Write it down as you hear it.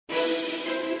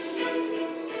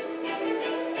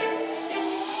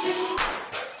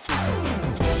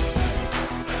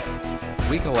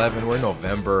Week 11, we're in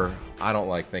November. I don't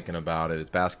like thinking about it. It's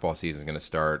basketball season is going to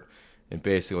start. And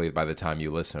basically, by the time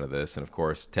you listen to this, and of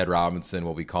course, Ted Robinson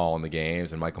will be calling the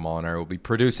games, and Michael Molinari will be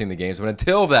producing the games. But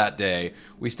until that day,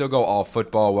 we still go all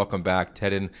football. Welcome back,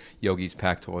 Ted and Yogi's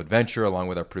Pac-12 Adventure, along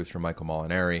with our producer, Michael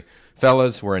Molinari.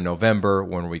 Fellas, we're in November.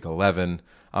 We're in Week 11.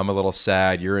 I'm a little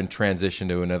sad. You're in transition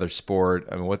to another sport.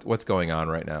 I mean, what's going on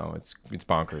right now? It's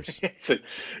bonkers.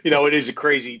 It is a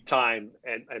crazy time,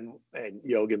 and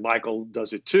Yogi and Michael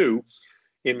does it too.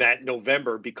 In that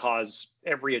November, because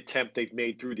every attempt they've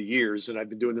made through the years, and I've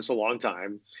been doing this a long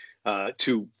time,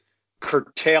 to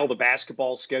curtail the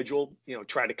basketball schedule,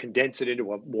 try to condense it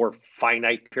into a more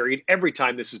finite period. Every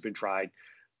time this has been tried,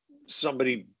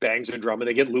 somebody bangs a drum and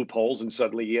they get loopholes, and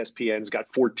suddenly ESPN's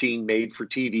got 14 made for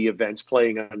TV events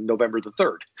playing on November the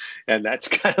 3rd. And that's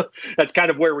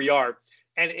kind of where we are.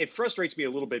 And it frustrates me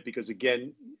a little bit because,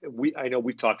 again, I know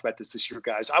we've talked about this year,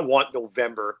 guys. I want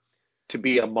November to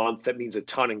be a month that means a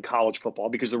ton in college football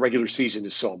because the regular season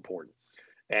is so important.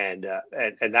 And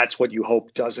that's what you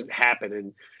hope doesn't happen.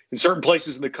 And in certain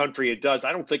places in the country, it does.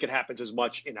 I don't think it happens as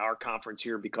much in our conference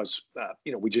here because,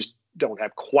 we just don't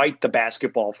have quite the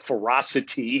basketball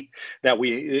ferocity that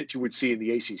you would see in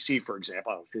the ACC, for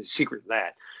example. I don't know if there's a secret in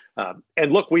that.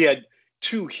 And look, we had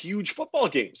two huge football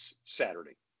games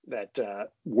Saturday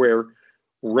where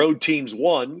road teams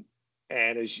won.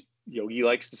 And as Yogi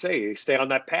likes to say, they stay on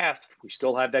that path. We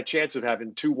still have that chance of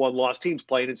having 2 1-loss teams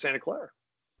playing in Santa Clara.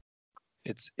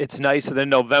 It's nice. And then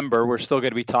November, we're still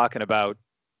going to be talking about,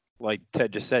 like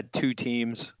Ted just said, 2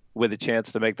 teams with a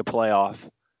chance to make the playoff.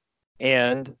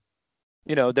 And,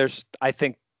 I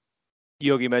think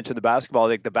Yogi mentioned the basketball. I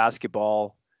think the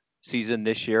basketball season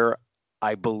this year,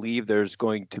 I believe there's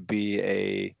going to be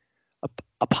a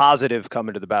positive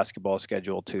coming to the basketball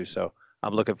schedule too. So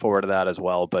I'm looking forward to that as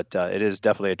well. But it is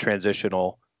definitely a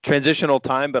transitional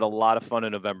time, but a lot of fun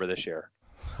in November this year.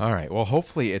 All right. Well,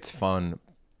 hopefully it's fun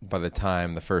by the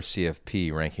time the first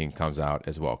CFP ranking comes out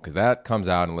as well, because that comes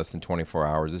out in less than 24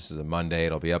 hours. This is a Monday.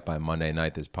 It'll be up by Monday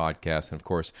night, this podcast. And, of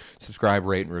course, subscribe,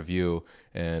 rate, and review.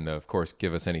 And, of course,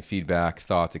 give us any feedback,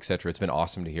 thoughts, etc. It's been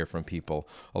awesome to hear from people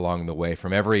along the way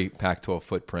from every Pac-12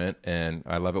 footprint. And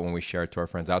I love it when we share it to our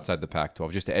friends outside the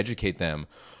Pac-12 just to educate them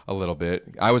a little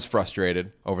bit. I was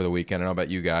frustrated over the weekend. I don't know about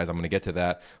you guys. I'm going to get to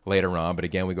that later on. But,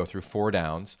 again, we go through 4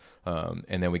 downs, and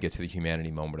then we get to the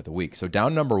humanity moment of the week. So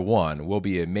down number 1 will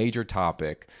be a major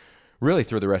topic really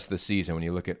through the rest of the season when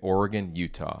you look at Oregon,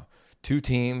 Utah. 2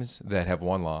 teams that have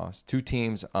 1 loss, 2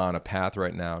 teams on a path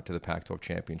right now to the Pac-12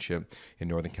 championship in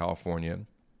Northern California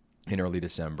in early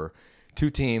December.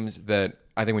 2 teams that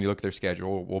I think when you look at their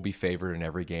schedule will be favored in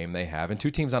every game they have, and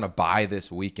 2 teams on a bye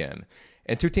this weekend,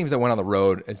 and 2 teams that went on the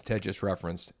road, as Ted just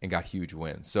referenced, and got huge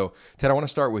wins. So, Ted, I want to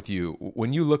start with you.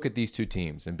 When you look at these 2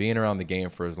 teams and being around the game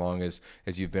for as long as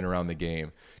you've been around the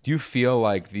game, do you feel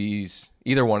like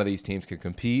either one of these teams could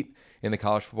compete in the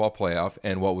college football playoff,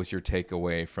 and what was your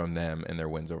takeaway from them and their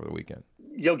wins over the weekend?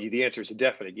 Yogi, the answer is a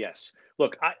definite yes.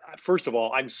 Look, first of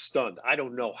all, I'm stunned. I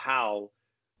don't know how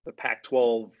the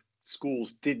Pac-12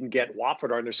 schools didn't get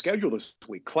Wofford on their schedule this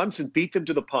week. Clemson beat them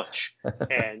to the punch.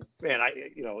 And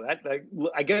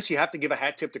I guess you have to give a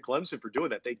hat tip to Clemson for doing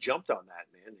that. They jumped on that,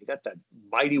 man. They got that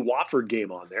mighty Wofford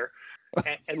game on there.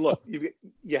 And look,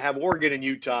 you have Oregon and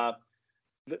Utah.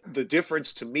 The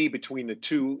difference to me between the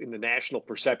 2 in the national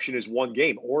perception is 1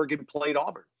 game. Oregon played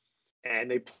Auburn,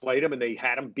 and they played them, and they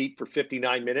had them beat for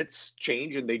 59 minutes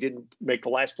change, and they didn't make the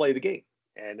last play of the game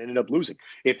and ended up losing.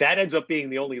 If that ends up being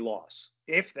the only loss,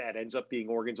 if that ends up being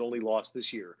Oregon's only loss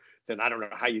this year, then I don't know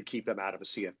how you keep them out of a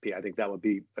CFP. I think that would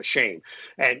be a shame.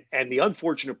 And the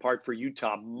unfortunate part for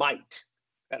Utah might,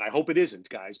 and I hope it isn't,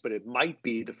 guys, but it might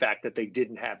be the fact that they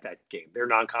didn't have that game. Their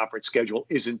non-conference schedule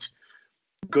isn't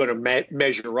going to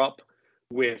measure up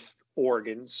with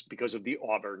Oregon's because of the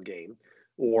Auburn game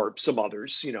or some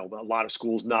others. A lot of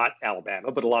schools, not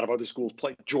Alabama, but a lot of other schools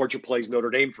play. Georgia plays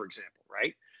Notre Dame, for example,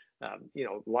 right?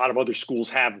 A lot of other schools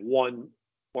have one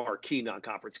marquee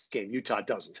non-conference game. Utah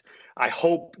doesn't. I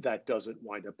hope that doesn't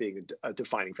wind up being a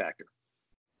defining factor.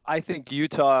 I think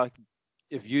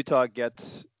if Utah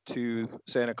gets to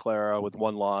Santa Clara with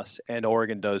 1 loss and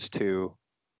Oregon does too,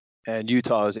 and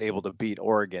Utah is able to beat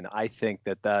Oregon, I think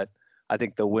the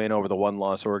win over the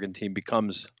 1-loss Oregon team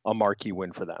becomes a marquee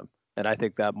win for them. And I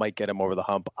think that might get them over the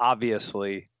hump.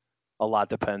 Obviously, a lot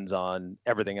depends on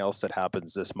everything else that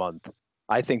happens this month.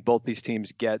 I think both these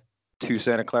teams get to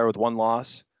Santa Clara with 1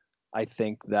 loss. I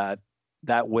think that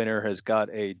winner has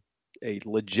got a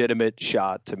legitimate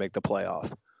shot to make the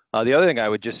playoff. The other thing I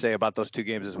would just say about those 2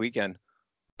 games this weekend,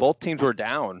 both teams were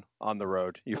down on the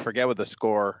road. You forget what the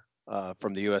score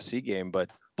from the USC game, but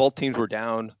both teams were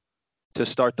down to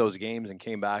start those games and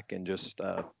came back and just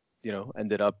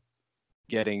ended up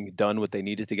getting done what they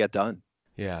needed to get done.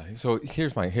 Yeah. So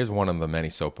here's one of the many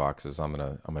soapboxes I'm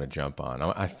gonna jump on.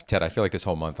 Ted, I feel like this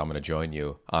whole month I'm gonna join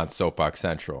you on Soapbox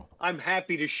Central. I'm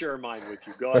happy to share mine with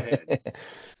you. Go ahead.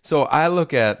 So I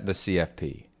look at the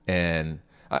CFP, and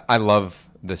I love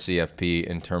the CFP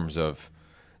in terms of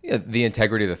the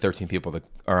integrity of the 13 people that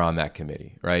are on that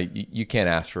committee, right? You can't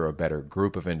ask for a better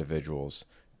group of individuals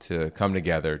to come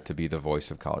together to be the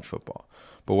voice of college football.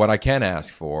 But what I can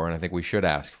ask for, and I think we should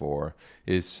ask for,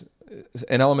 is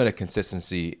an element of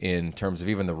consistency in terms of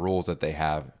even the rules that they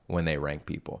have when they rank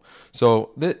people.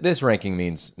 So this ranking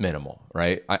means minimal,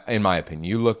 right? In my opinion,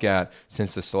 you look at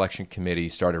since the selection committee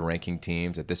started ranking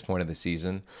teams at this point of the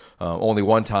season, only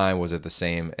one time was it the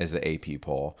same as the AP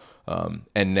poll,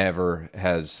 and never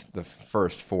has the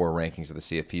first four rankings of the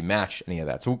CFP matched any of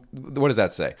that. So what does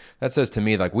that say? That says to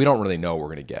me, like, we don't really know what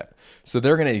we're going to get. So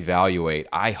they're going to evaluate,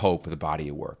 I hope, the body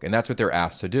of work, and that's what they're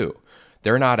asked to do.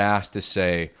 They're not asked to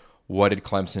say, what did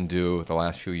Clemson do the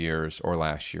last few years or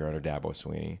last year under Dabo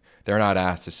Swinney? They're not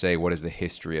asked to say, what is the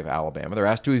history of Alabama? They're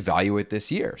asked to evaluate this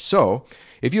year. So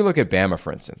if you look at Bama,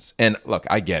 for instance, and look,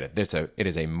 I get it. It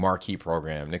is a marquee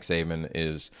program. Nick Saban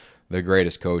is the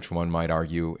greatest coach, one might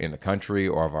argue, in the country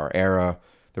or of our era.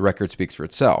 The record speaks for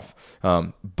itself.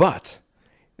 But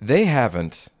they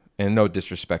haven't, and no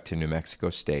disrespect to New Mexico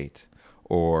State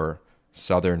or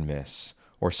Southern Miss,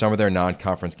 or some of their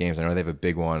non-conference games. I know they have a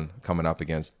big one coming up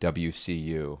against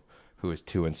WCU, who is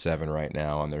 2-7 right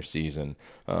now on their season.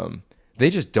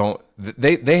 They just don't.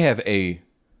 They have a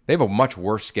much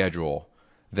worse schedule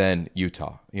than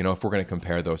Utah. If we're going to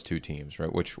compare those two teams,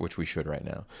 right? Which we should right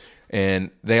now. And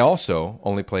they also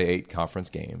only play 8 conference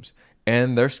games,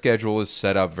 and their schedule is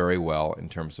set up very well in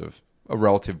terms of a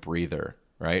relative breather,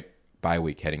 right? Bye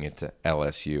week heading into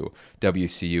LSU,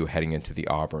 WCU heading into the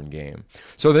Auburn game.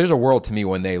 So there's a world to me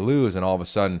when they lose and all of a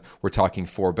sudden we're talking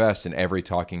 4 best and every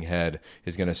talking head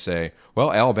is going to say,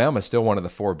 well, Alabama's still one of the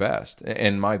 4 best.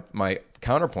 And my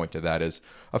counterpoint to that is,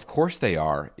 of course they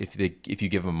are if you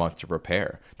give them a month to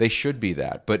prepare. They should be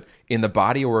that. But in the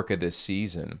body of work of this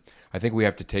season, I think we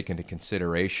have to take into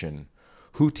consideration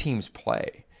who teams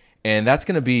play. And that's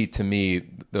going to be, to me,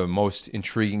 the most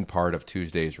intriguing part of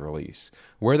Tuesday's release.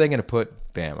 Where are they going to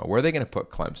put Bama? Where are they going to put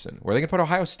Clemson? Where are they going to put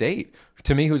Ohio State?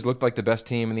 To me, who's looked like the best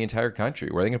team in the entire country.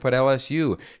 Where are they going to put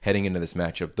LSU heading into this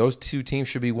matchup? Those two teams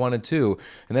should be 1 and 2.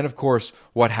 And then, of course,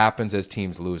 what happens as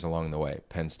teams lose along the way?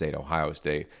 Penn State, Ohio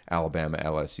State, Alabama,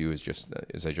 LSU,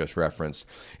 as I just referenced.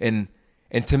 And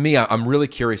to me, I'm really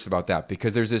curious about that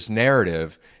because there's this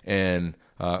narrative. And,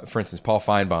 for instance, Paul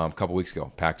Feinbaum a couple weeks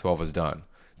ago, Pac-12 is done.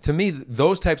 To me,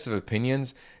 those types of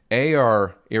opinions, A,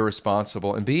 are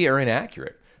irresponsible, and B, are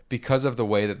inaccurate because of the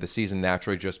way that the season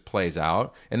naturally just plays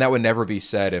out. And that would never be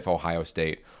said if Ohio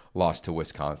State lost to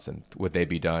Wisconsin. Would they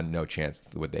be done? No chance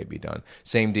would they be done.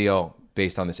 Same deal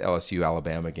based on this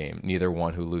LSU-Alabama game. Neither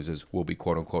one who loses will be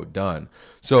quote-unquote done.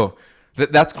 So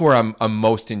that's where I'm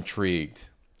most intrigued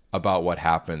about what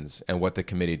happens and what the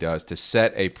committee does to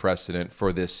set a precedent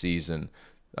for this season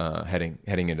heading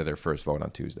into their first vote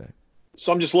on Tuesday.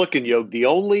 So I'm just looking, the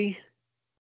only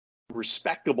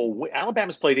respectable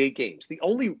Alabama's played 8 games. The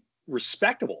only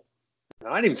respectable,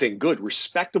 I'm not even saying good,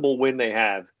 respectable win they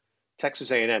have,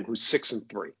 Texas A&M, who's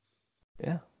 6-3.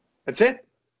 Yeah, that's it.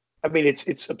 I mean,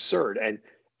 it's absurd.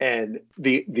 And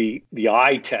the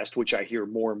eye test, which I hear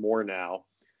more and more now,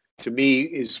 to me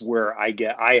is where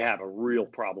I have a real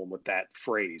problem with that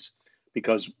phrase,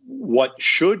 because what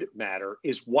should matter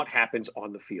is what happens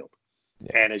on the field.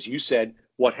 Yeah. And as you said,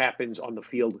 what happens on the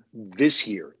field this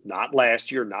year, not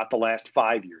last year, not the last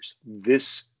 5 years,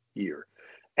 this year.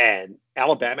 And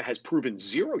Alabama has proven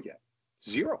zero yet.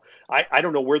 Zero. I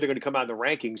don't know where they're going to come out in the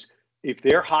rankings. If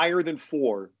they're higher than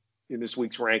 4 in this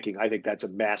week's ranking, I think that's a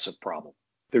massive problem.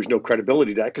 There's no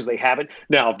credibility to that because they haven't.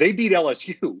 Now, if they beat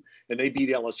LSU and they beat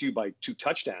LSU by 2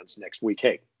 touchdowns next week,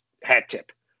 hey, hat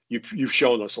tip. You've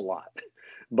shown us a lot.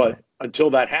 But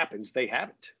until that happens, they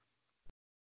haven't.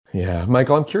 Yeah,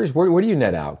 Michael, I'm curious, where do you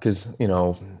net out? Because,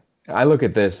 I look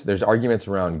at this, there's arguments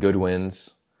around good wins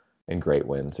and great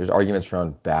wins. There's arguments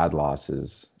around bad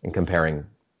losses and comparing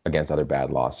against other bad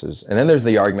losses. And then there's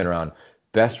the argument around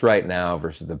best right now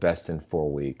versus the best in 4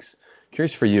 weeks.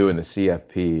 Curious for you in the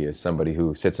CFP as somebody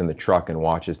who sits in the truck and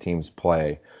watches teams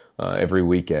play every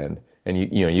weekend. And,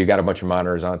 you got a bunch of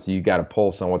monitors on, so you got a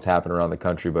pulse on what's happening around the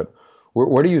country. But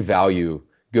where do you value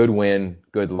good win,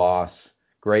 good loss,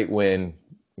 great win,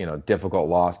 difficult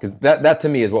loss? Because that to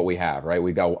me is what we have, right?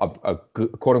 We got a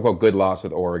quote unquote good loss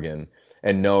with Oregon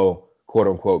and no quote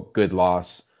unquote good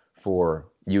loss for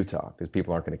Utah, because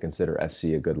people aren't going to consider SC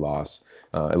a good loss,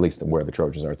 at least where the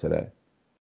Trojans are today.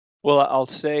 Well, I'll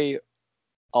say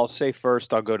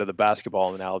first, I'll go to the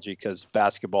basketball analogy because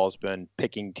basketball's been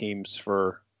picking teams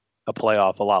for a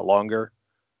playoff a lot longer.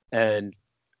 And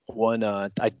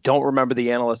I don't remember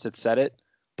the analyst that said it,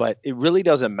 but it really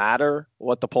doesn't matter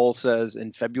what the poll says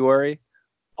in February.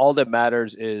 All that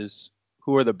matters is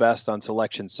who are the best on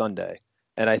Selection Sunday.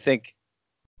 And I think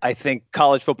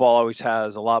college football always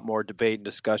has a lot more debate and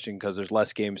discussion because there's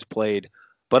less games played.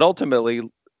 But ultimately,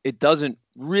 it doesn't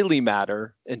really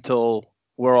matter until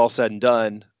we're all said and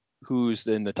done who's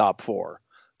in the top four.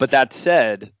 But that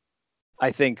said,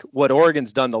 I think what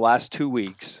Oregon's done the last 2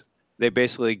 weeks, they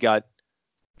basically got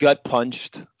gut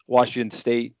punched. Washington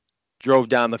State drove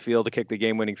down the field to kick the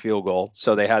game-winning field goal.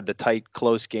 So they had the tight,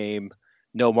 close game,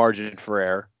 no margin for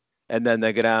error. And then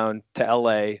they go down to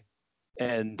L.A.,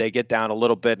 and they get down a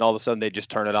little bit, and all of a sudden they just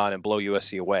turn it on and blow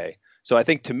USC away. So I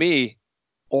think, to me,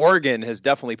 Oregon has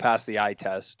definitely passed the eye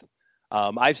test.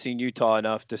 I've seen Utah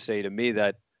enough to say to me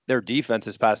that their defense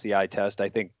has passed the eye test. I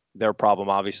think their problem,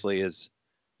 obviously, is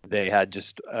they had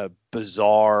just a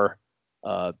bizarre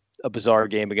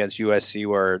game against USC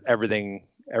where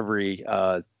every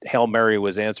Hail Mary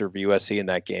was answered for USC in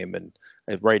that game. And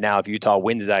right now, if Utah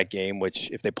wins that game, which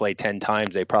if they play 10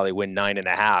 times, they probably win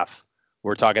 9.5.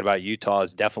 We're talking about Utah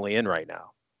is definitely in right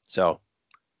now. So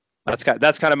that's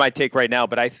kind of my take right now.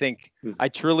 But I think I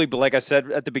truly, like I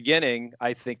said at the beginning,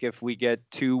 I think if we get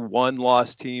 2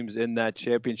 one-loss teams in that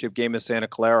championship game in Santa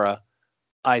Clara,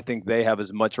 I think they have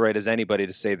as much right as anybody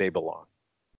to say they belong.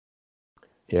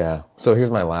 Yeah. So here's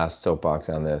my last soapbox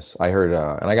on this. I heard,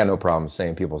 and I got no problem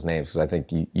saying people's names because I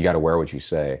think you got to wear what you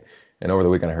say. And over the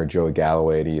weekend, I heard Joey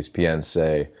Galloway at ESPN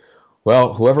say,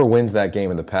 well, whoever wins that game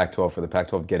in the Pac-12 for the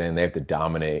Pac-12 to get in, they have to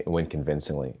dominate and win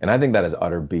convincingly. And I think that is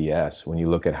utter BS when you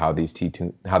look at how these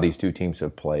two teams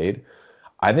have played.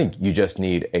 I think you just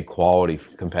need a quality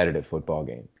competitive football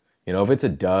game. You know, if it's a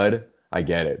dud, I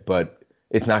get it, but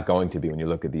it's not going to be when you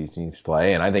look at these teams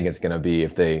play. And I think it's going to be,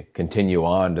 if they continue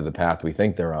on to the path we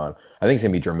think they're on, I think it's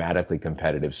going to be dramatically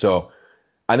competitive. So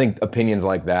I think opinions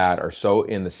like that are so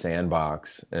in the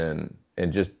sandbox and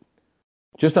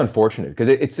just unfortunate because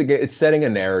it's setting a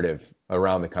narrative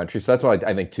around the country. So that's why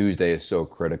I think Tuesday is so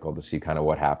critical to see kind of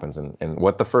what happens and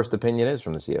what the first opinion is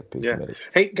from the CFP committee.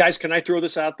 Hey, guys, can I throw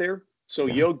this out there? So,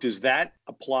 Yo, does that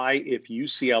apply if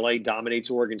UCLA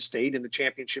dominates Oregon State in the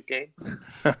championship game?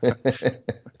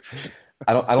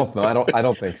 I don't know. I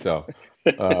don't think so.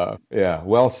 Yeah,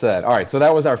 well said. All right, so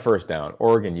that was our first down,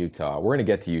 Oregon, Utah. We're going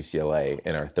to get to UCLA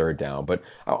in our third down, but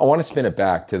I want to spin it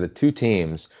back to the two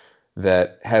teams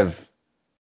that have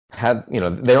had,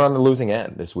 they're on the losing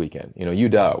end this weekend.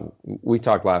 UW, we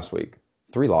talked last week,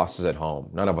 3 losses at home.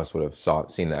 None of us would have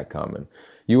seen that coming.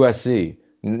 USC,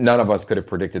 none of us could have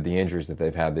predicted the injuries that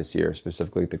they've had this year,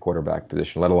 specifically at the quarterback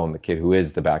position, let alone the kid who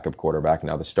is the backup quarterback,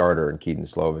 now the starter, and Keaton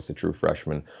Slovis, a true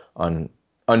freshman,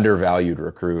 undervalued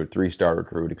recruit, 3-star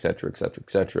recruit, et cetera, et cetera, et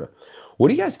cetera. What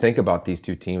do you guys think about these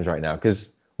two teams right now? Because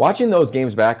watching those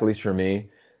games back, at least for me,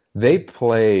 they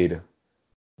played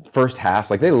first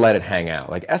halves, like they let it hang out.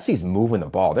 Like SC's moving the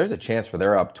ball. There's a chance for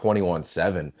they're up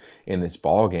 21-7 in this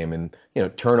ball game. And,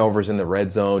 turnovers in the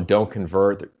red zone, don't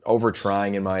convert. They're over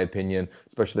trying, in my opinion,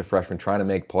 especially the freshmen trying to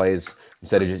make plays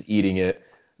instead of just eating it.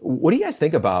 What do you guys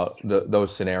think about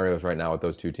those scenarios right now with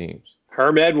those two teams?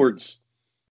 Herm Edwards.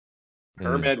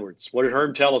 What did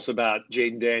Herm tell us about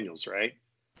Jaden Daniels, right?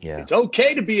 Yeah. It's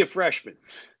okay to be a freshman.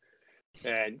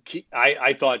 And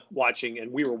I thought watching,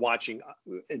 and we were watching,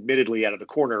 admittedly, out of the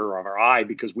corner of our eye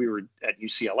because we were at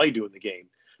UCLA doing the game.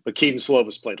 But Keaton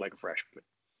Slovis played like a freshman,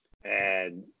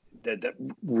 and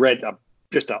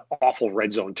just an awful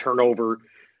red zone turnover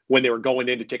when they were going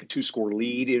in to take a 2-score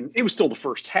lead. And it was still the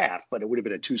first half, but it would have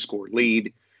been a 2-score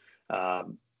lead.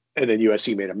 And then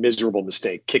USC made a miserable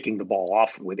mistake kicking the ball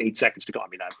off with 8 seconds to go. I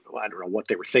mean, I don't know what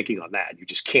they were thinking on that. You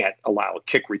just can't allow a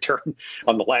kick return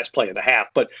on the last play of the half.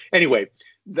 But anyway,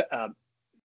 the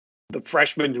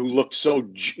freshman who looked so,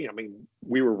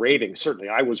 we were raving. Certainly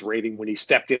I was raving when he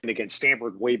stepped in against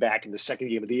Stanford way back in the second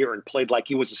game of the year and played like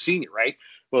he was a senior, right?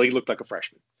 Well, he looked like a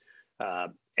freshman.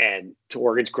 And to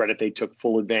Oregon's credit, they took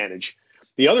full advantage.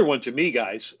 The other one to me,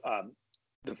 guys,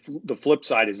 the flip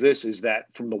side is that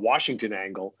from the Washington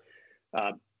angle,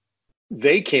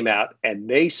 they came out and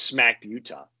they smacked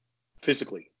Utah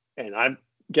physically. And I'm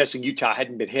guessing Utah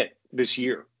hadn't been hit this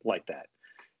year like that.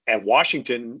 And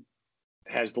Washington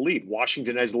has the lead.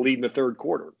 Washington has the lead in the third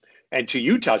quarter. And to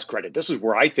Utah's credit, this is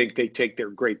where I think they take their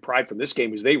great pride from this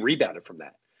game, is they rebounded from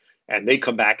that. And they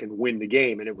come back and win the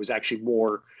game. And it was actually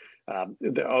more,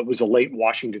 it was a late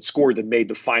Washington score that made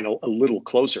the final a little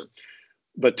closer.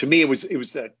 But to me, it was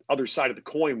that other side of the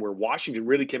coin where Washington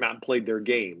really came out and played their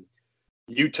game.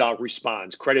 Utah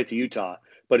responds. Credit to Utah.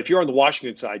 But if you're on the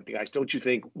Washington side, guys, don't you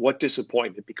think what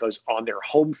disappointment? Because on their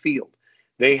home field,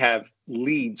 they have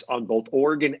leads on both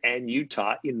Oregon and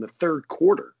Utah in the third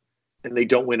quarter, and they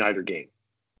don't win either game.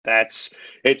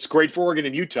 It's great for Oregon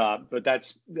and Utah, but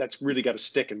that's really got to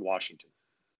stick in Washington.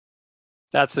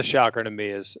 That's the shocker to me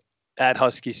is at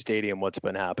Husky Stadium, what's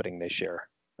been happening this year.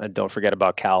 And don't forget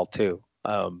about Cal too,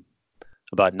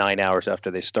 about 9 hours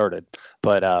after they started.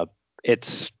 But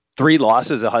it's 3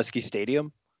 losses at Husky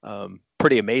Stadium.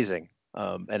 Pretty amazing.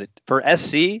 And for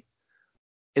SC,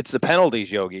 it's the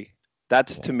penalties, Yogi.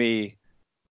 That's to me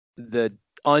the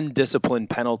undisciplined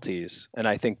penalties. And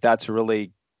I think that's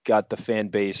really got the fan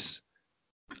base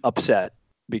upset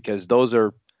because those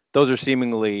are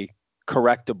seemingly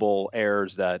correctable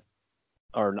errors that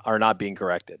are not being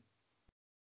corrected.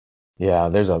 Yeah,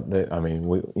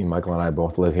 Michael and I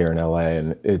both live here in LA,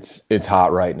 and it's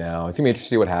hot right now. It's gonna be interesting to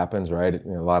see what happens, right? A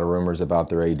lot of rumors about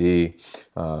their AD,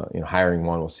 hiring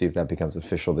one. We'll see if that becomes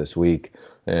official this week,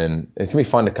 and it's gonna be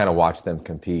fun to kind of watch them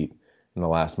compete in the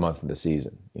last month of the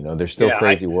season. There's still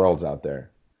crazy worlds out there.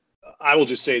 I will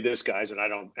just say this, guys, and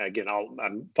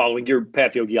I'm following your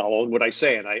path, Yogi. I'll own what I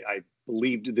say, and I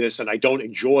believed this, and I don't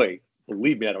enjoy.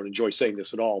 Believe me, I don't enjoy saying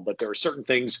this at all. But there are certain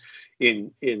things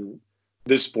in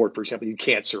this sport, for example, you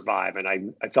can't survive. And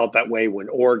I felt that way when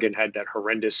Oregon had that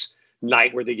horrendous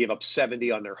night where they gave up 70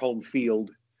 on their home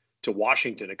field to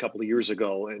Washington a couple of years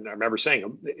ago. And I remember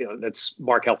saying, that's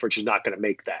Mark Helfrich is not going to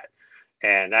make that.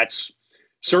 And that's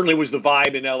certainly was the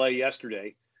vibe in LA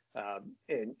yesterday.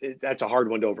 That's a hard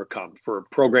one to overcome for a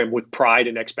program with pride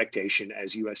and expectation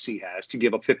as USC has. To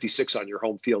give up 56 on your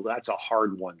home field, that's a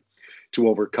hard one to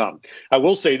overcome. I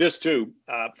will say this too,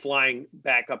 flying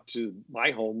back up to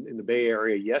my home in the Bay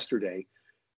Area yesterday,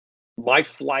 my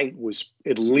flight was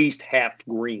at least half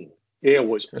green. It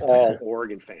was all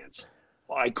Oregon fans.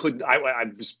 I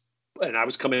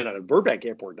was coming out of Burbank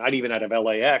Airport, not even out of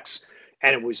LAX,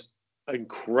 and it was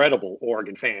incredible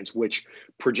Oregon fans, which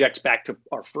projects back to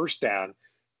our first down.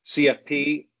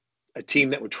 CFP, a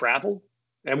team that would travel.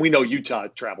 And we know Utah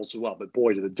travels as well, but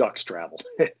boy, do the Ducks travel.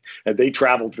 And they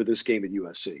traveled for this game at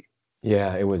USC.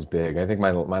 Yeah, it was big. I think my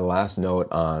last note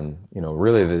on,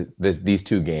 really these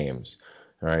 2 games,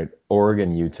 all right,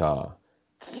 Oregon, Utah.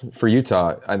 For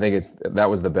Utah, I think that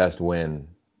was the best win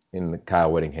in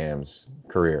Kyle Whittingham's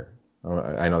career.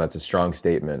 I know that's a strong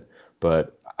statement,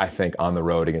 but I think on the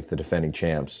road against the defending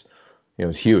champs, it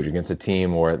was huge against a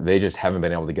team where they just haven't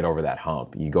been able to get over that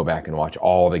hump. You go back and watch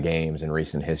all the games in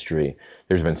recent history.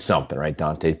 There's been something, right?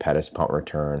 Dante Pettis punt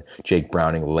return, Jake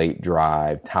Browning late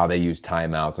drive, how they use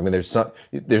timeouts. I mean,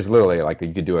 there's literally like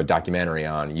you could do a documentary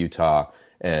on Utah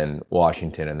and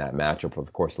Washington in that matchup over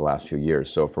the course of the last few years.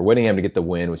 So for Whittingham to get the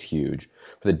win was huge.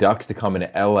 For the Ducks to come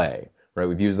into LA, right?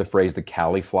 We've used the phrase the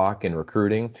Cali flock in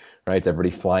recruiting, right? It's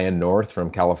everybody flying north from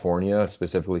California,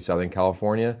 specifically Southern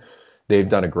California. They've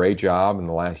done a great job in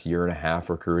the last year and a half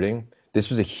recruiting. This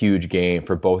was a huge game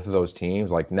for both of those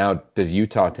teams. Like now, does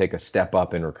Utah take a step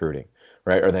up in recruiting,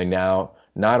 right? Are they now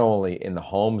not only in the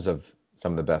homes of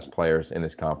some of the best players in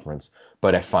this conference,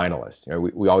 but at finalists?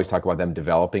 We always talk about them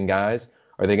developing guys.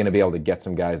 Are they going to be able to get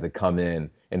some guys that come in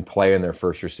and play in their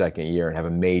first or second year and have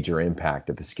a major impact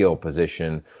at the skill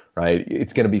position, right?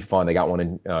 It's going to be fun. They got one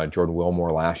in Jordan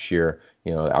Wilmore last year,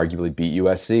 arguably beat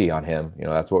USC on him.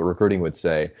 That's what recruiting would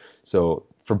say. So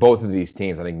for both of these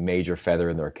teams, I think major feather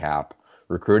in their cap.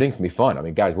 Recruiting's going to be fun. I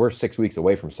mean, guys, we're 6 weeks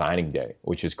away from signing day,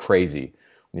 which is crazy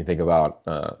when you think about,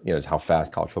 how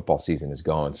fast college football season is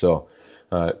going. So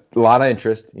a lot of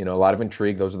interest, a lot of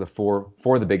intrigue. Those are the four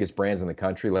of the biggest brands in the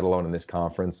country, let alone in this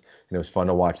conference. It was fun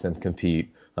to watch them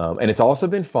compete. And it's also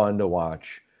been fun to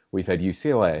watch. We've had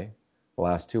UCLA the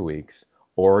last 2 weeks,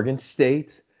 Oregon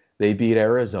State, they beat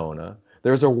Arizona.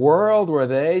 There's a world where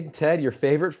Ted, your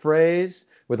favorite phrase,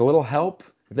 with a little help,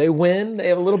 if they win, they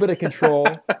have a little bit of control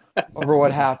over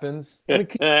what happens. I mean,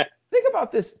 think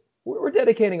about this. We're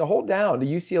dedicating a whole down to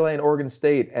UCLA and Oregon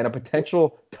State and a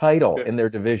potential title in their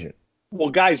division. Well,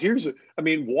 guys,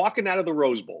 walking out of the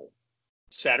Rose Bowl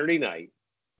Saturday night,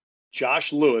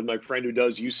 Josh Lewin, my friend who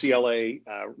does UCLA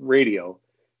radio,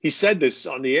 he said this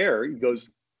on the air. He goes,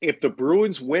 if the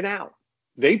Bruins win out,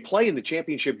 they play in the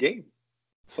championship game.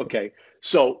 Okay.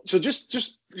 So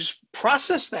just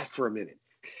process that for a minute.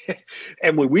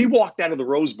 And when we walked out of the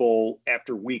Rose Bowl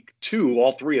after week 2,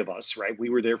 all 3 of us, right, we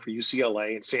were there for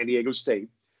UCLA and San Diego State.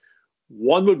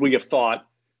 One, would we have thought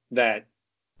that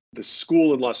the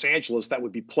school in Los Angeles that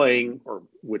would be playing or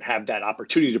would have that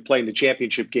opportunity to play in the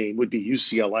championship game would be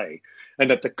UCLA, and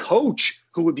that the coach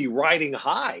who would be riding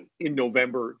high in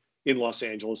November in Los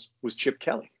Angeles was Chip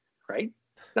Kelly, right?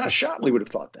 Not a shot we would have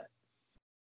thought that.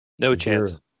 No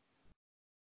chance.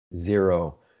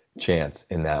 Zero chance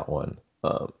in that one.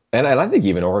 And I think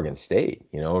even Oregon State,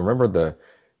 remember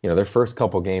their first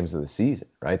couple games of the season,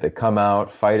 right? They come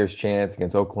out, fighter's chance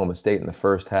against Oklahoma State in the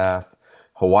first half.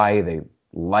 Hawaii, they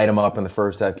light them up in the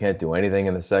first half, can't do anything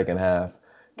in the second half.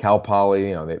 Cal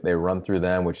Poly, they run through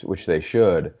them, which they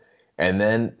should. And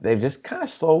then they've just kind of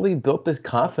slowly built this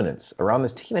confidence around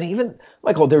this team. And even,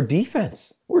 Michael, their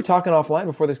defense, we were talking offline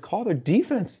before this call, their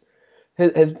defense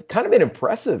has kind of been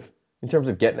impressive in terms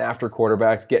of getting after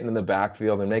quarterbacks, getting in the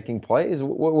backfield and making plays.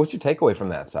 What's your takeaway from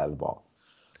that side of the ball?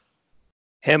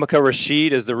 Hamaka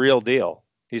Rashid is the real deal.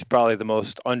 He's probably the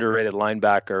most underrated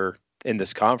linebacker in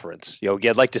this conference.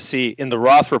 I'd like to see in the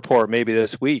Roth report maybe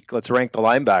this week, let's rank the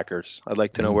linebackers. I'd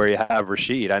like to know where you have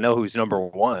Rashid. I know who's number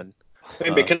one.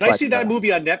 But can I see that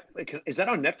movie on Netflix? Is that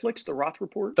on Netflix, The Roth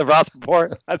Report? The Roth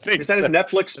Report? I think Is that a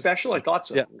Netflix special? I thought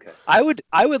so. Yeah. Okay.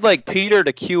 I would like Peter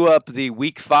to queue up the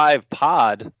Week 5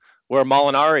 pod where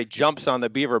Molinari jumps on the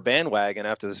Beaver bandwagon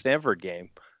after the Stanford game.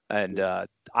 And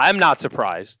I'm not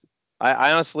surprised.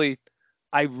 I honestly,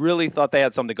 I really thought they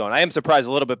had something going. I am surprised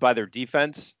a little bit by their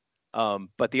defense,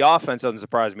 but the offense doesn't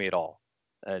surprise me at all.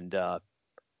 And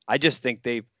I just think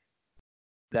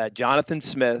that Jonathan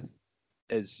Smith,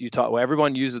 as you talk, well,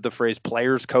 everyone uses the phrase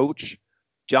players coach.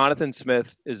 Jonathan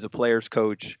Smith is the players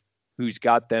coach who's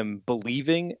got them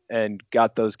believing and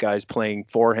got those guys playing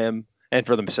for him and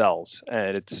for themselves.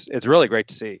 And it's really great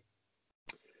to see.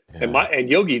 Yeah. And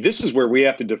Yogi, this is where we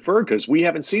have to defer because we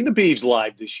haven't seen the Beavs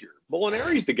live this year.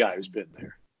 Molinari's the guy who's been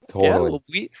there. Totally. Yeah,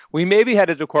 well, we may be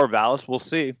headed to Corvallis. We'll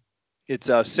see. It's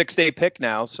a 6-day pick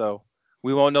now, so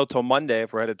we won't know till Monday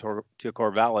if we're headed to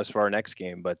Corvallis for our next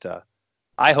game. But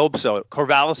I hope so.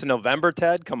 Corvallis in November,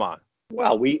 Ted? Come on.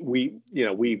 Well, we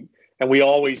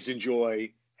always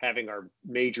enjoy having our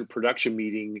major production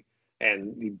meeting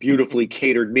and the beautifully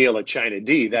catered meal at China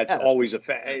D. That's always a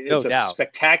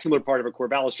spectacular part of a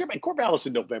Corvallis trip. And Corvallis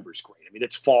in November is great. I mean,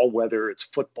 it's fall weather, it's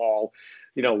football.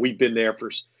 We've been there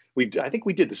I think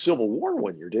we did the Civil War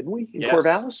one year, didn't we? In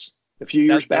Corvallis a few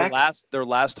years back. Their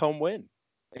last home win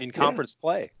in conference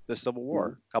play, the Civil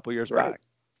War, a couple years back.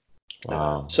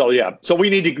 Wow. So we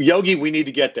need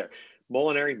to get there.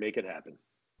 Molinari, make it happen.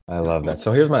 I love that.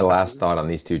 So here's my last thought on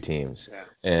these two teams. Yeah.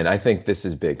 And I think this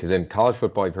is big because in college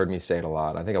football, you've heard me say it a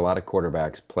lot. I think a lot of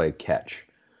quarterbacks play catch.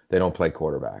 They don't play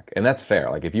quarterback. And that's fair.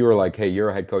 Like if you were like, hey, you're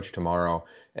a head coach tomorrow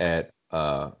at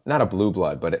not a blue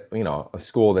blood, but a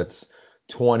school that's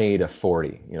 20 to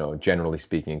 40, generally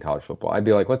speaking in college football, I'd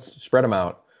be like, let's spread them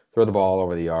out, throw the ball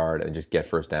over the yard and just get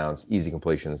first downs, easy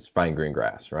completions, find green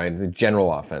grass, right? The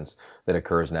general offense that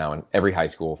occurs now in every high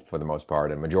school for the most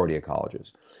part and majority of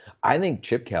colleges. I think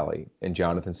Chip Kelly and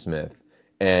Jonathan Smith,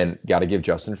 and got to give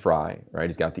Justin Fry, right?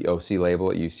 He's got the OC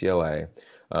label at UCLA.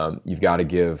 You've got to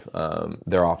give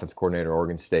their offensive coordinator,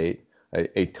 Oregon State,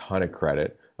 a ton of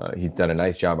credit. He's done a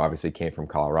nice job. Obviously, came from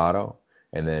Colorado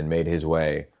and then made his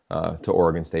way to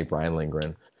Oregon State, Brian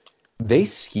Lindgren. They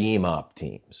scheme up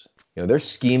teams. They're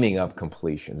scheming up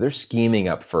completions. They're scheming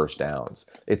up first downs.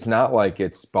 It's not like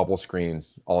it's bubble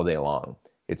screens all day long.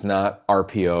 It's not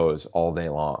RPOs all day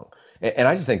long. And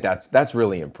I just think that's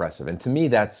really impressive. And to me,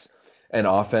 that's an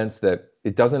offense that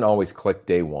it doesn't always click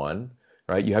day one,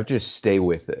 right? You have to just stay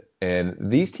with it. And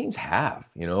these teams have,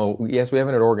 yes, we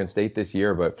haven't at Oregon State this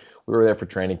year, but we were there for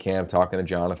training camp talking to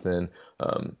Jonathan.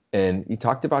 And he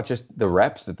talked about just the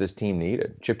reps that this team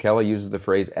needed. Chip Kelly uses the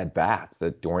phrase at bats,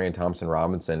 that Dorian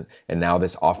Thompson-Robinson and now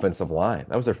this offensive line.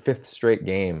 That was their 5th straight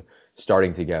game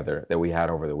starting together that we had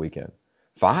over the weekend.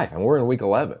 5, and we're in week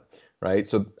 11. Right.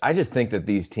 So I just think that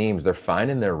these teams, they're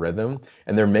finding their rhythm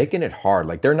and they're making it hard.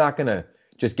 Like they're not going to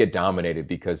just get dominated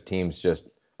because teams just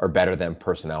are better than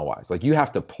personnel wise. Like you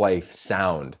have to play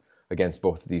sound against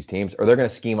both of these teams or they're going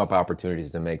to scheme up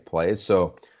opportunities to make plays.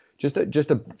 So just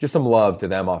some love to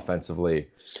them offensively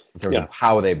in terms of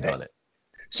how they've done it.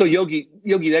 So Yogi,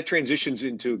 that transitions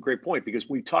into a great point because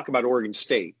we talk about Oregon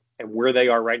State and where they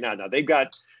are right now. Now they've got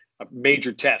a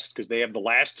major test because they have the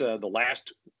last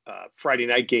Friday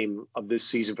night game of this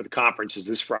season for the conference is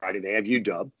this Friday. They have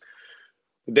UW.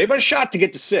 They've got a shot to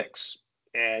get to 6,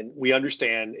 and we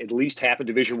understand at least half of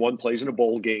Division I plays in a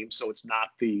bowl game, so it's not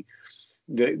the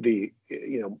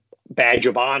badge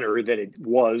of honor that it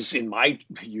was in my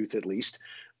youth, at least.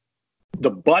 The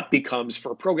but becomes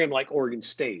for a program like Oregon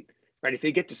State, right? If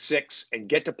they get to 6 and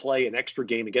get to play an extra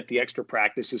game and get the extra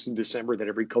practices in December that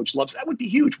every coach loves, that would be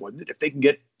huge, wouldn't it? If they can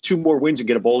get 2 more wins and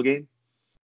get a bowl game.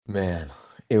 Man,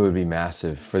 it would be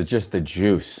massive for just the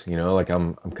juice, Like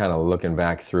I'm kind of looking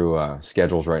back through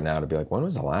schedules right now to be like, when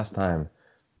was the last time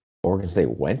Oregon State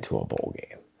went to a bowl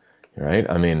game, right?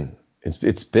 I mean,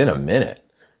 it's been a minute.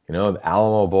 The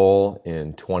Alamo Bowl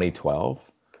in 2012.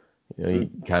 You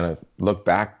kind of look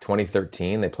back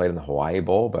 2013, they played in the Hawaii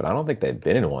Bowl, but I don't think they've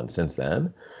been in one since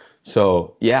then.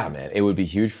 So, yeah, man, it would be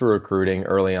huge for recruiting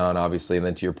early on, obviously, and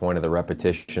then to your point of the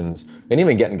repetitions, and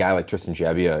even getting a guy like Tristan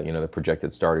Gebbia, the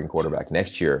projected starting quarterback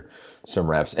next year, some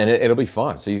reps, and it'll be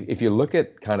fun. So if you look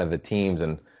at kind of the teams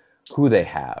and who they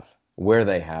have, where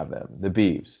they have them, the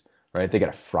Beavs, right? They got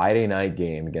a Friday night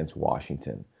game against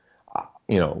Washington.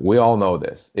 We all know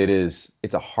this.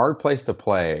 It's a hard place to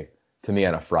play to me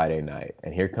on a Friday night.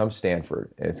 And here comes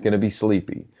Stanford, and it's going to be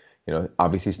sleepy.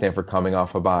 Obviously Stanford coming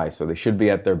off a bye, so they should be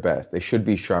at their best. They should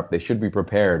be sharp. They should be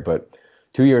prepared. But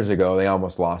 2 years ago, they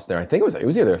almost lost there. I think it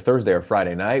was either Thursday or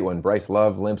Friday night when Bryce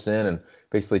Love limps in and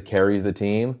basically carries the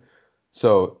team.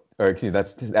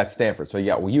 That's Stanford. So you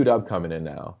got UW coming in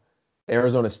now,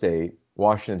 Arizona State,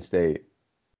 Washington State,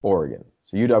 Oregon.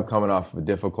 So UW coming off of a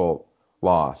difficult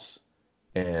loss.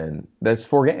 And that's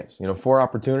 4 games, 4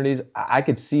 opportunities. I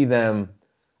could see them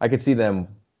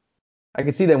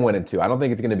winning 2. I don't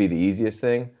think it's going to be the easiest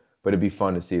thing, but it'd be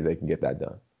fun to see if they can get that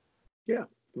done. Yeah.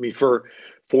 I mean, for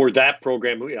that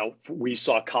program, we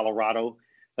saw Colorado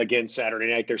again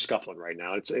Saturday night. They're scuffling right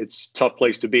now. It's a tough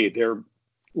place to be. They're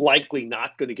likely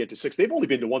not going to get to 6. They've only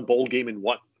been to 1 bowl game in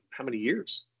how many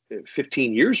years?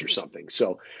 15 years or something.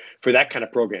 So for that kind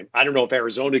of program, I don't know if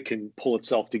Arizona can pull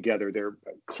itself together. They're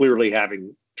clearly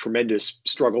having tremendous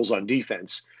struggles on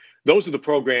defense. Those are the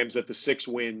programs that the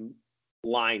 6-win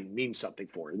line means something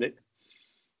for, isn't it?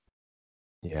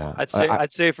 Yeah.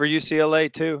 I'd say for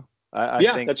UCLA too. I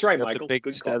think that's right, that's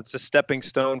Michael. That's a stepping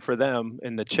stone for them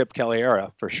in the Chip Kelly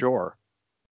era for sure.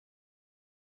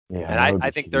 Yeah. And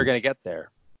I think they're going to get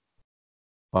there.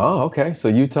 Oh, okay. So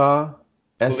Utah,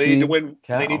 well, SC, they need to win.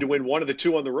 Cal. They need to win one of the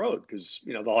 2 on the road because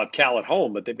they'll have Cal at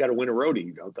home, but they've got to win a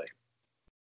roadie, don't they?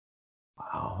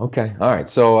 Wow. Okay. All right.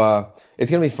 So it's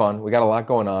gonna be fun. We got a lot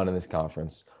going on in this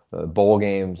conference. Bowl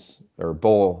games or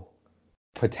bowl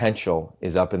potential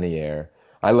is up in the air.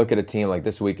 I look at a team like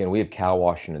this weekend. We have Cal,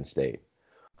 Washington State.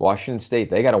 Washington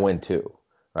State, they got to win too,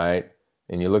 right?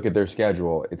 And you look at their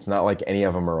schedule, it's not like any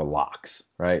of them are locks,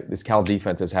 right? This Cal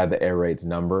defense has had the air raids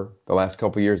number the last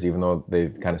couple of years, even though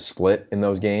they've kind of split in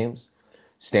those games.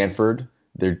 Stanford,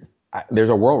 there's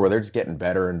a world where they're just getting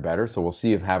better and better. So we'll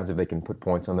see what happens if they can put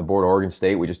points on the board. Oregon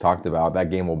State, we just talked about,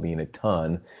 that game will mean a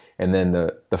ton. And then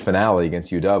the finale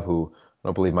against UW, who I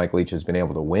don't believe Mike Leach has been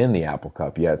able to win the Apple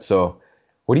Cup yet. So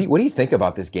what do you think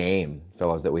about this game,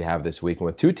 fellas, that we have this weekend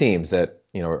with 2 teams that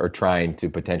are trying to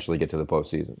potentially get to the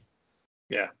postseason?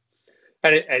 Yeah.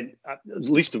 And at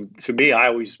least to me, I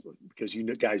always, because you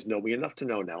guys know me enough to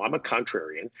know now, I'm a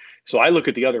contrarian. So I look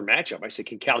at the other matchup. I say,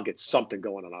 can Cal get something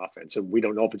going on offense? And we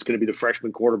don't know if it's going to be the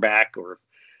freshman quarterback or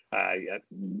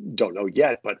don't know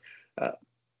yet. But,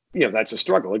 that's a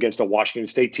struggle against a Washington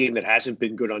State team that hasn't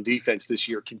been good on defense this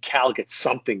year. Can Cal get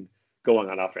something going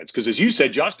on offense? Because as you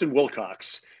said, Justin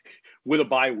Wilcox with a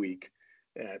bye week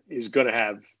is going to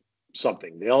have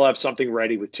something. They'll have something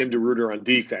ready with Tim DeRuyter on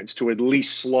defense to at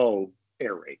least slow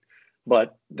air raid,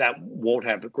 but that won't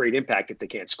have a great impact if they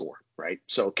can't score, right?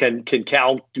 So can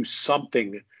Cal do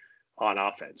something on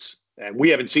offense? And we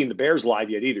haven't seen the Bears live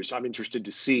yet either, so I'm interested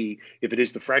to see if it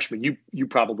is the freshman. You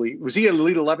probably, was he an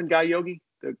Elite 11 guy, Yogi,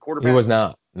 the quarterback? He was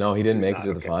not. No, he didn't make it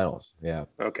to the finals. Yeah.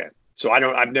 Okay. So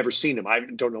I've never seen him. I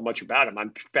don't know much about him.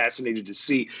 I'm fascinated to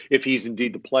see if he's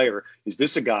indeed the player. Is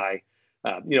this a guy,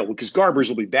 because Garbers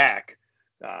will be back.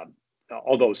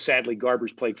 Although sadly,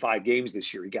 Garbers played 5 games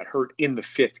this year. He got hurt in the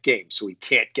 5th game, so he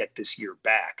can't get this year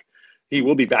back. He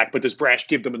will be back, but does Brash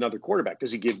give them another quarterback?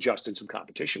 Does he give Justin some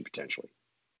competition potentially?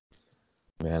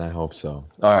 Man, I hope so.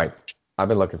 All right. I've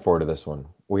been looking forward to this one.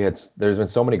 There's been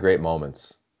so many great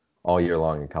moments all year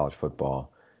long in college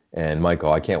football. And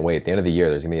Michael, I can't wait. At the end of the year,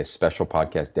 there's going to be a special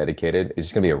podcast dedicated. It's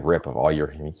just going to be a rip of all your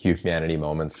humanity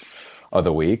moments of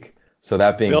the week. So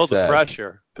that being said, build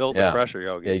the pressure,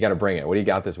 Yogi. Yeah, you got to bring it. What do you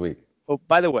got this week? Oh,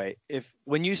 by the way,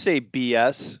 when you say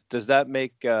BS, does that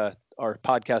make our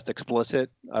podcast explicit?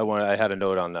 I had a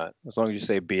note on that. As long as you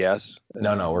say BS.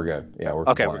 No, we're good. Yeah, we're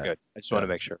okay. compliant. We're good. I just want to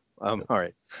make sure. All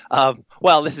right.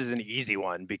 Well, this is an easy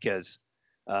one because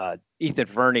Ethan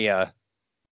Vernia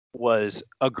was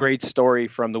a great story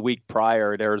from the week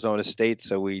prior at Arizona State.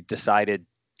 So we decided,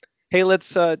 hey,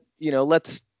 let's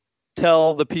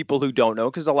tell the people who don't know,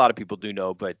 because a lot of people do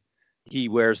know, but he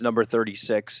wears number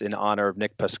 36 in honor of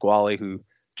Nick Pasquale, who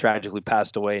tragically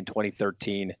passed away in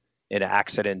 2013 in an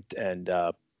accident. And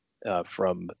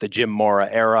from the Jim Mora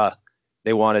era,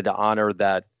 they wanted to honor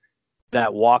that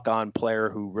walk-on player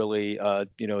who really,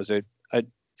 is a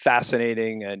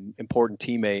fascinating and important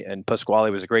teammate, and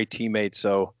Pasquale was a great teammate.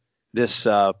 So this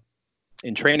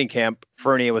in training camp,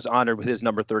 Fernia was honored with his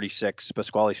number 36.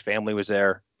 Pasquale's family was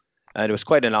there, and it was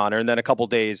quite an honor. And then a couple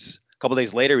days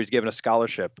later, he was given a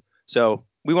scholarship. So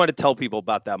we wanted to tell people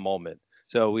about that moment.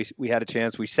 So we had a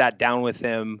chance. We sat down with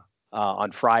him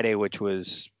on Friday, which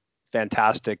was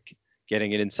fantastic,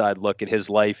 getting an inside look at his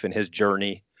life and his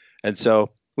journey. And so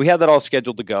we had that all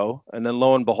scheduled to go. And then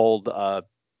lo and behold, a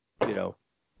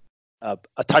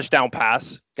touchdown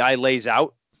pass, guy lays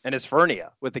out, and it's Fernia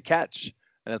with the catch.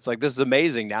 And it's like, this is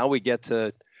amazing. Now we get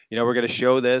to, we're going to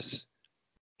show this.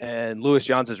 And Louis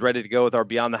Johnson's ready to go with our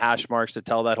Beyond the Hash Marks to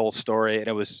tell that whole story. And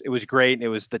it was great.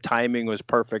 And the timing was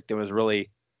perfect. It was really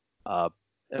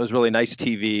nice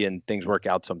TV, and things work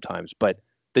out sometimes. But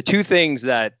the two things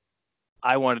that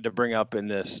I wanted to bring up in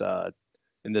this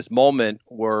moment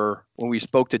were when we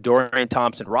spoke to Dorian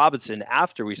Thompson-Robinson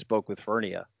after we spoke with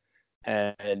Fernia.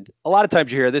 And a lot of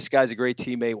times you hear, this guy's a great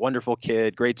teammate, wonderful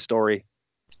kid, great story.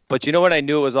 But you know what I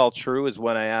knew it was all true is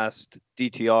when I asked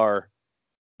DTR,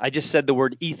 I just said the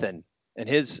word Ethan, and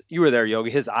you were there, Yogi,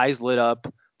 his eyes lit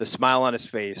up, the smile on his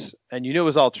face, and you knew it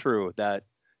was all true, that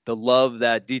the love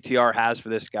that DTR has for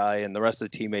this guy and the rest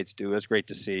of the teammates do. It's great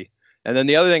to see. And then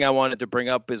the other thing I wanted to bring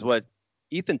up is what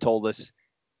Ethan told us.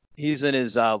 He's in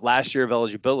his last year of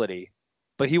eligibility,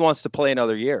 but he wants to play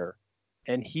another year.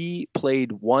 And he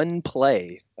played one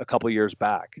play a couple years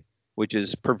back, which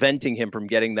is preventing him from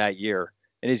getting that year.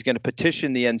 And he's going to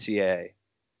petition the NCAA.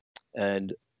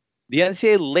 And the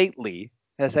NCAA lately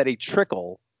has had a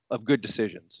trickle of good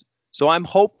decisions. So I'm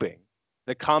hoping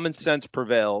that common sense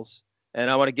prevails. And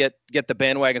I want to get the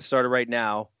bandwagon started right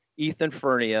now. Ethan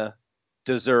Fernia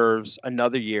deserves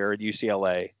another year at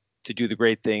UCLA to do the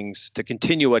great things, to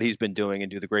continue what he's been doing and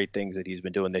do the great things that he's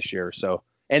been doing this year. So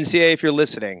NCAA, if you're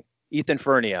listening, Ethan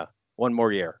Fernia, one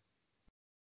more year.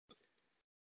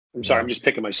 I'm sorry, I'm just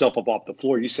picking myself up off the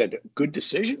floor. You said good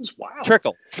decisions? Wow.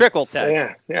 Trickle,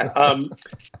 Ted. Yeah.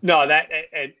 No,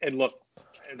 and look,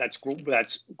 that's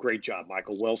great job,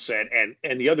 Michael. Well said.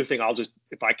 And the other thing,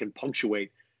 if I can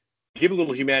punctuate, give a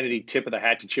little humanity tip of the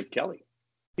hat to Chip Kelly.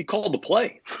 He called the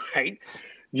play, right?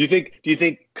 Do you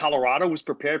think Colorado was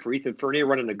prepared for Ethan Fernia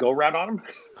running a go route on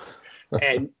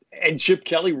him? and Chip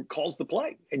Kelly calls the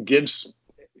play and gives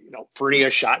Fernia a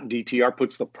shot, and DTR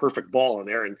puts the perfect ball in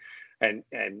there.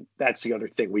 And that's the other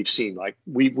thing we've seen. Like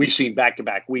we've seen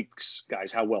back-to-back weeks,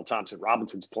 guys, how well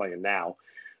Thompson-Robinson's playing now.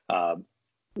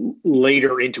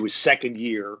 Later into his second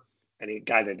year, and a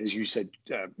guy that, as you said,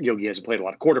 Yogi hasn't played a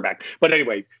lot of quarterback. But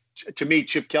anyway, to me,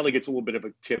 Chip Kelly gets a little bit of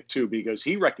a tip too, because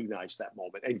he recognized that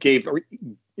moment and gave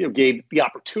the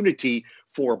opportunity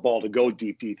for a ball to go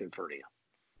deep to Ethan Fernia.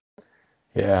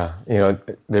 Yeah,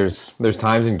 there's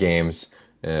times in games,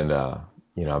 and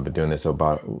I've been doing this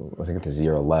about, I think it's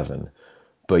year 11,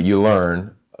 but you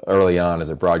learn early on as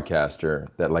a broadcaster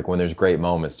that, like, when there's great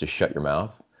moments, just shut your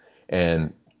mouth.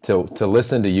 And to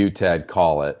listen to you, Ted,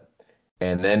 call it,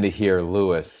 and then to hear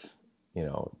Louis,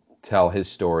 tell his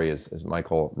story as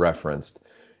Michael referenced,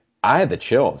 I had the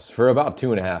chills for about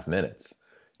 2.5 minutes,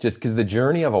 just because the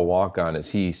journey of a walk-on, as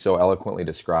he so eloquently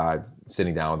described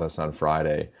sitting down with us on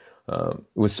Friday,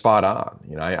 was spot on.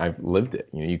 I've lived it.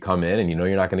 You come in and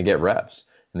you're not going to get reps,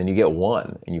 and then you get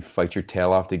 1, and you fight your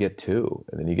tail off to get 2,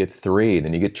 and then you get 3,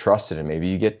 then you get trusted, and maybe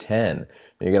you get 10, and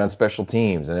you get on special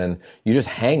teams, and then you just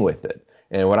hang with it.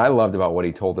 And what I loved about what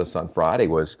he told us on Friday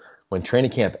was when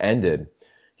training camp ended,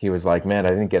 he was like, man, I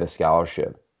didn't get a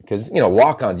scholarship. Because,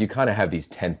 walk-ons, you kind of have these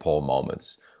tentpole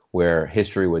moments where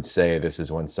history would say this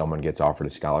is when someone gets offered a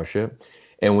scholarship.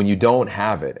 And when you don't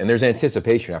have it, and there's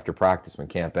anticipation after practice when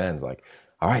camp ends, like,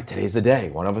 all right, today's the day.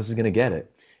 One of us is going to get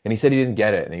it. And he said he didn't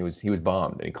get it, and he was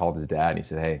bummed. And he called his dad, and he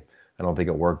said, hey, I don't think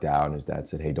it worked out. And his dad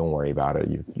said, hey, don't worry about it.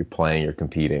 You're playing, you're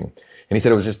competing. And he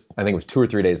said it was just, I think it was 2 or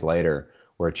 3 days later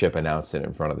where Chip announced it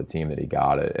in front of the team that he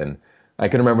got it. And I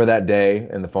can remember that day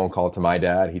and the phone call to my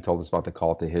dad. He told us about the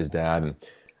call to his dad. And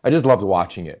I just loved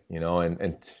watching it,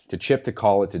 and to Chip to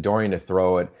call it, to Dorian to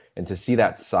throw it, and to see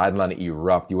that sideline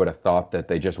erupt. You would have thought that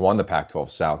they just won the Pac-12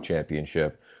 South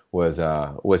championship was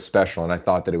special. And I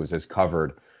thought that it was as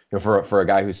covered. For a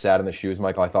guy who sat in the shoes,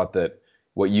 Michael, I thought that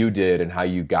what you did and how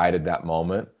you guided that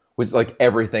moment was like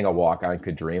everything a walk-on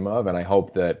could dream of. And I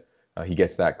hope that he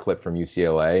gets that clip from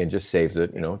UCLA and just saves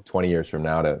it, 20 years from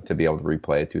now to be able to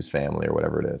replay it to his family or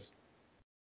whatever it is.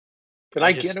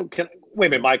 Wait a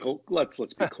minute, Michael, let's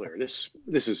be clear. This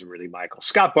isn't really Michael.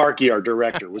 Scott Barkey, our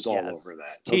director, was all over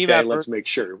that. Team effort. Let's make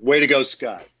sure. Way to go,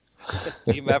 Scott.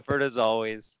 Team effort as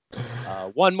always.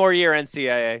 One more year,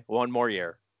 NCAA. One more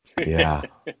year. Yeah,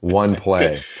 one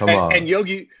play. Come on. And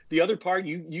Yogi, the other part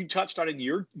you touched on in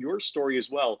your story as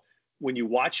well. When you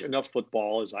watch enough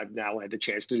football, as I've now had the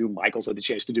chance to do, Michael's had the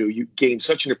chance to do, you gain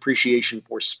such an appreciation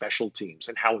for special teams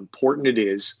and how important it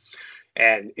is.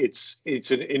 And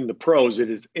in the pros,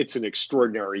 it's an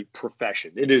extraordinary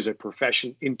profession. It is a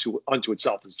profession unto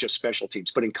itself. It's just special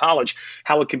teams. But in college,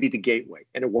 how it can be the gateway,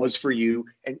 and it was for you.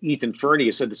 And Ethan Fernie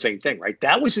has said the same thing, right?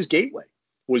 That was his gateway,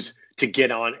 was to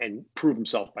get on and prove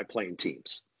himself by playing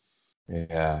teams.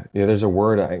 Yeah. There's a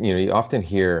word, you often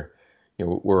hear,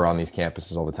 we're on these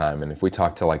campuses all the time. And if we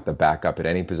talk to like the backup at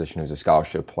any position who's a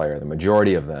scholarship player, the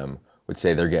majority of them would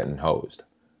say they're getting hosed.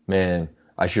 Man,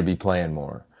 I should be playing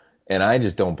more. And I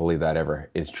just don't believe that ever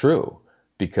is true,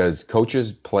 because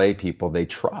coaches play people they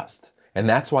trust. And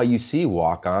that's why you see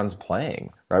walk-ons playing,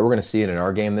 right? We're going to see it in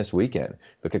our game this weekend.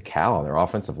 Look at Cal on their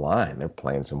offensive line. They're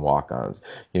playing some walk-ons.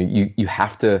 You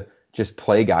have to just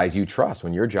play guys you trust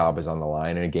when your job is on the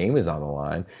line and a game is on the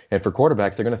line. And for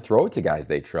quarterbacks, they're going to throw it to guys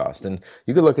they trust. And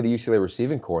you could look at the UCLA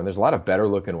receiving corps, and there's a lot of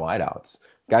better-looking wideouts,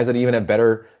 guys that even have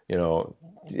better,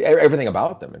 everything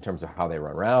about them in terms of how they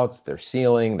run routes, their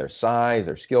ceiling, their size,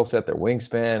 their skill set, their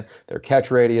wingspan, their catch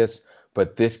radius.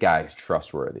 But this guy's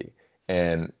trustworthy,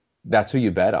 and that's who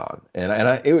you bet on. And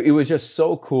it was just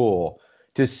so cool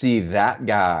to see that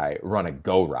guy run a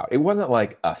go route. It wasn't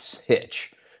like a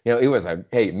hitch. It was like,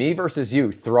 hey, me versus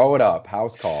you, throw it up,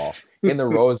 house call in the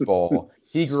Rose Bowl.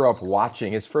 He grew up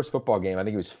watching his first football game. I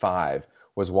think he was 5.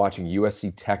 Was watching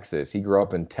USC Texas. He grew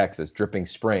up in Texas, Dripping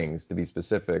Springs to be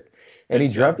specific, and he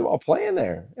dreamt about playing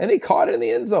there, and he caught it in the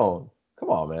end zone. Come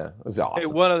on, man, it was awesome. Hey,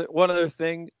 one other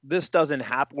thing, this doesn't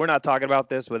happen. We're not talking about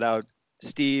this without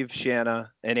Steve,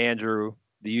 Shanna, and Andrew,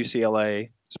 the UCLA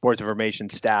Sports Information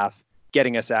staff,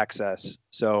 getting us access.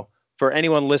 So for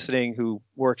anyone listening who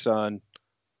works on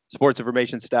Sports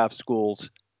Information staff schools,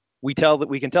 we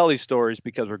can tell these stories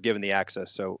because we're given the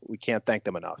access. So we can't thank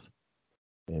them enough.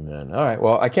 Amen. All right.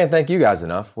 Well, I can't thank you guys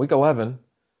enough. Week 11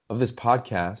 of this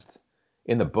podcast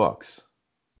in the books.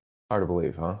 Hard to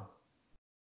believe, huh?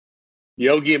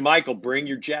 Yogi and Michael, bring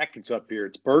your jackets up here.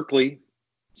 It's Berkeley,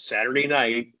 Saturday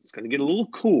night. It's going to get a little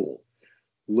cool.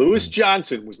 Lewis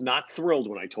Johnson was not thrilled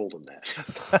when I told him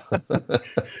that.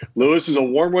 Lewis is a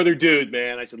warm weather dude,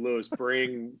 man. I said, Lewis,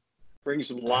 bring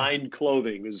some lined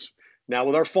clothing. Now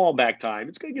with our fallback time,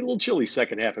 it's going to get a little chilly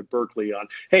second half at Berkeley.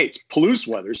 Hey, it's Palouse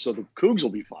weather, so the Cougs will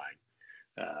be fine.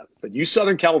 But you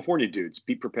Southern California dudes,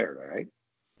 be prepared, all right?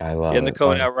 I love Getting the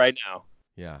coat out right now.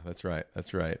 Yeah, that's right.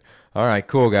 That's right. All right,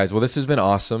 cool, guys. Well, this has been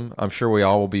awesome. I'm sure we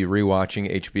all will be rewatching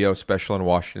HBO special in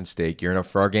Washington State, gearing up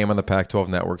for our game on the Pac-12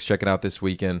 networks. Check it out this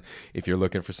weekend. If you're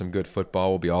looking for some good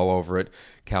football, we'll be all over it.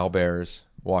 Cal Bears,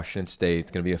 Washington State.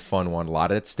 It's going to be a fun one. A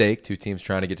lot at stake. 2 teams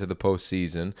trying to get to the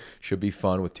postseason. Should be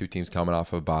fun with 2 teams coming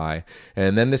off a bye.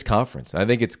 And then this conference. I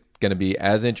think it's going to be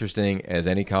as interesting as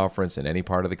any conference in any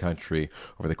part of the country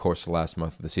over the course of the last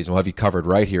month of the season. We'll have you covered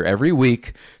right here every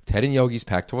week. Ted and Yogi's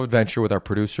Pac-12 Adventure with our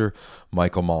producer,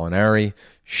 Michael Molinari.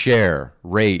 Share,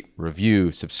 rate,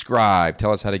 review, subscribe.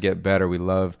 Tell us how to get better. We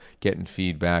love getting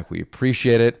feedback. We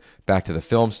appreciate it. Back to the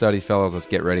film study, fellas. Let's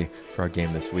get ready for our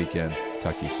game this weekend.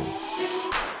 Talk to you soon.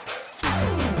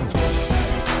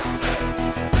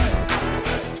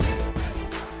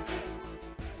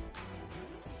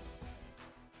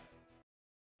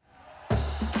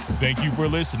 Thank you for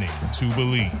listening to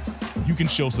Believe. You can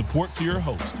show support to your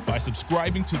host by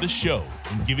subscribing to the show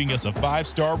and giving us a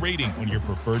 5-star rating on your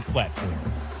preferred platform.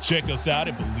 Check us out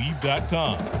at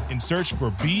Believe.com and search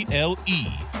for BLEAV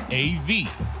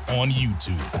on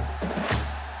YouTube.